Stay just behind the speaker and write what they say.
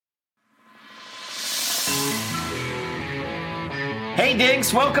Hey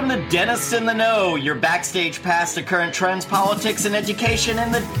Diggs, welcome to Dentists in the Know, your backstage pass to current trends, politics, and education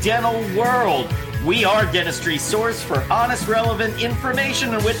in the dental world. We are dentistry's source for honest, relevant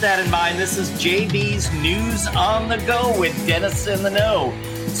information, and with that in mind, this is JB's News on the Go with Dentists in the Know.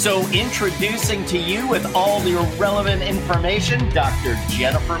 So introducing to you with all the relevant information, Dr.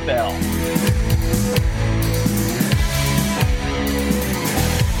 Jennifer Bell.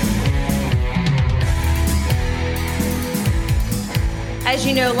 As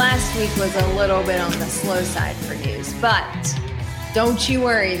you know, last week was a little bit on the slow side for news, but don't you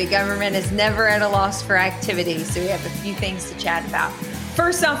worry, the government is never at a loss for activity, so we have a few things to chat about.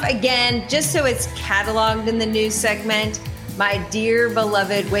 First off, again, just so it's cataloged in the news segment, my dear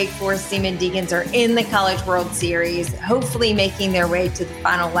beloved Wake Forest Demon Deacons are in the College World Series, hopefully making their way to the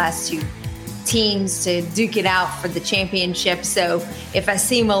final last two teams to duke it out for the championship. So if I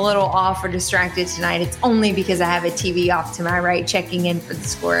seem a little off or distracted tonight, it's only because I have a TV off to my right, checking in for the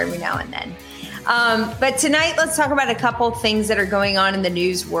score every now and then. But tonight, let's talk about a couple things that are going on in the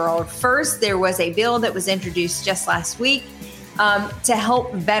news world. First, there was a bill that was introduced just last week to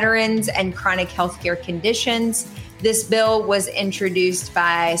help veterans and chronic healthcare conditions. This bill was introduced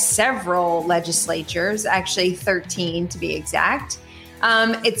by several legislatures, actually 13 to be exact.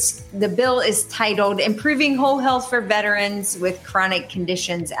 The bill is titled Improving Whole Health for Veterans with Chronic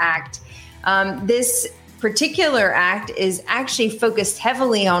Conditions Act. This particular act is actually focused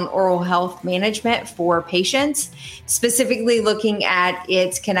heavily on oral health management for patients, specifically looking at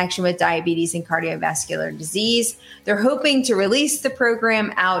its connection with diabetes and cardiovascular disease. They're hoping to release the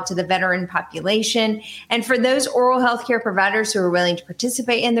program out to the veteran population. And for those oral health care providers who are willing to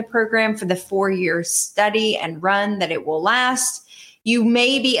participate in the program for the 4-year study and run that it will last, you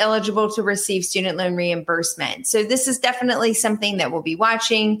may be eligible to receive student loan reimbursement. So this is definitely something that we'll be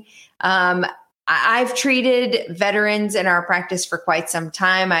watching. I've treated veterans in our practice for quite some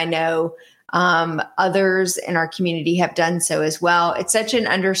time. I know others in our community have done so as well. It's such an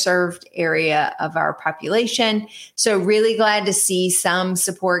underserved area of our population. So really glad to see some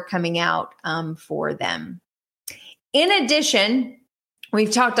support coming out for them. In addition,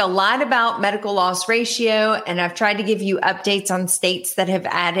 we've talked a lot about medical loss ratio, and I've tried to give you updates on states that have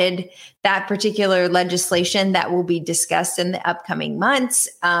added that particular legislation that will be discussed in the upcoming months.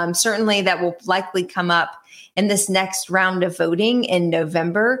 Certainly that will likely come up in this next round of voting in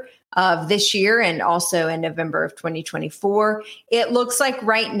November of this year and also in November of 2024. It looks like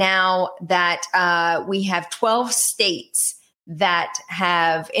right now that we have 12 states that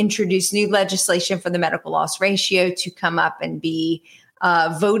have introduced new legislation for the medical loss ratio to come up and be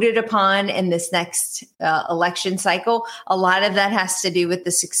voted upon in this next election cycle. A lot of that has to do with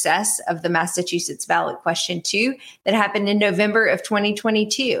the success of the Massachusetts ballot question 2 that happened in November of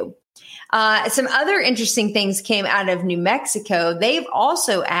 2022. Some other interesting things came out of New Mexico. They've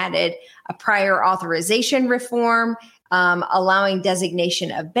also added a prior authorization reform, allowing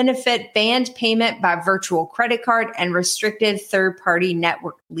designation of benefit, banned payment by virtual credit card, and restricted third-party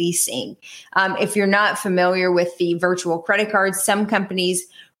network leasing. If you're not familiar with the virtual credit cards, some companies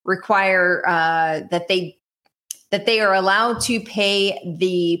require that they are allowed to pay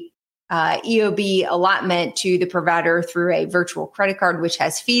the EOB allotment to the provider through a virtual credit card, which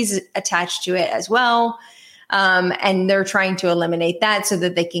has fees attached to it as well. And they're trying to eliminate that so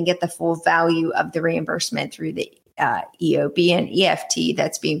that they can get the full value of the reimbursement through the EOB and EFT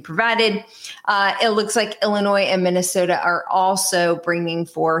that's being provided. It looks like Illinois and Minnesota are also bringing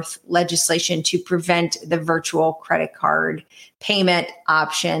forth legislation to prevent the virtual credit card payment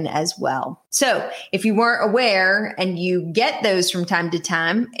option as well. So if you weren't aware and you get those from time to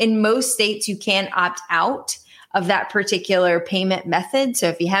time, in most states you can opt out of that particular payment method. So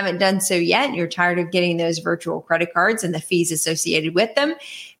if you haven't done so yet, and you're tired of getting those virtual credit cards and the fees associated with them,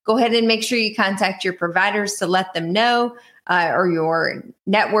 go ahead and make sure you contact your providers to let them know, or your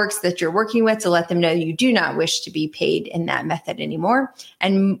networks that you're working with to let them know you do not wish to be paid in that method anymore.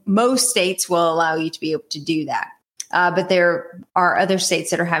 And most states will allow you to be able to do that. But there are other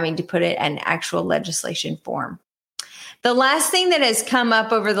states that are having to put it in actual legislation form. The last thing that has come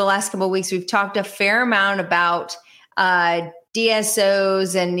up over the last couple of weeks, we've talked a fair amount about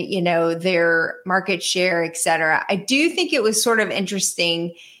DSOs and, their market share, et cetera. I do think it was sort of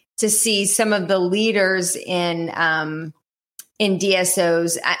interesting to see some of the leaders in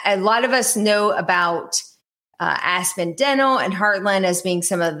DSOs. A lot of us know about Aspen Dental and Heartland as being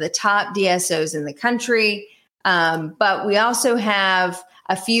some of the top DSOs in the country. But we also have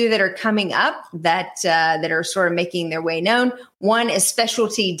a few that are coming up that are sort of making their way known. One is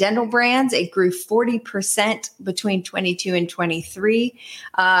Specialty Dental Brands. It grew 40% between 22 and 23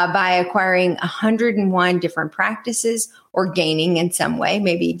 by acquiring 101 different practices or gaining in some way,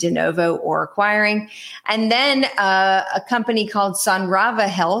 maybe de novo or acquiring. And then a company called Sonrava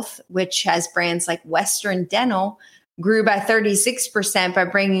Health, which has brands like Western Dental, grew by 36% by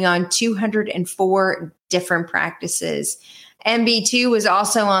bringing on 204 different practices. MB2 was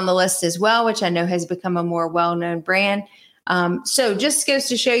also on the list as well, which I know has become a more well-known brand. So just goes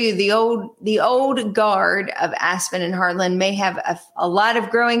to show you the old guard of Aspen and Heartland may have a lot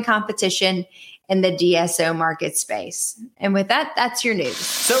of growing competition in the DSO market space. And with that, that's your news.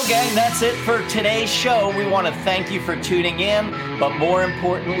 So gang, that's it for today's show. We want to thank you for tuning in, but more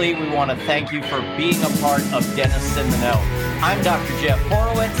importantly, we want to thank you for being a part of Dentists in the Know. I'm Dr. Jeff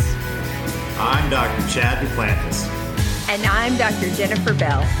Horowitz. I'm Dr. Chad Duplantis. And I'm Dr. Jennifer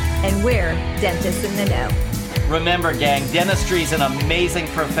Bell, and we're Dentists in the Know. Remember, gang, dentistry is an amazing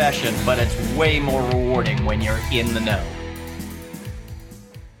profession, but it's way more rewarding when you're in the know.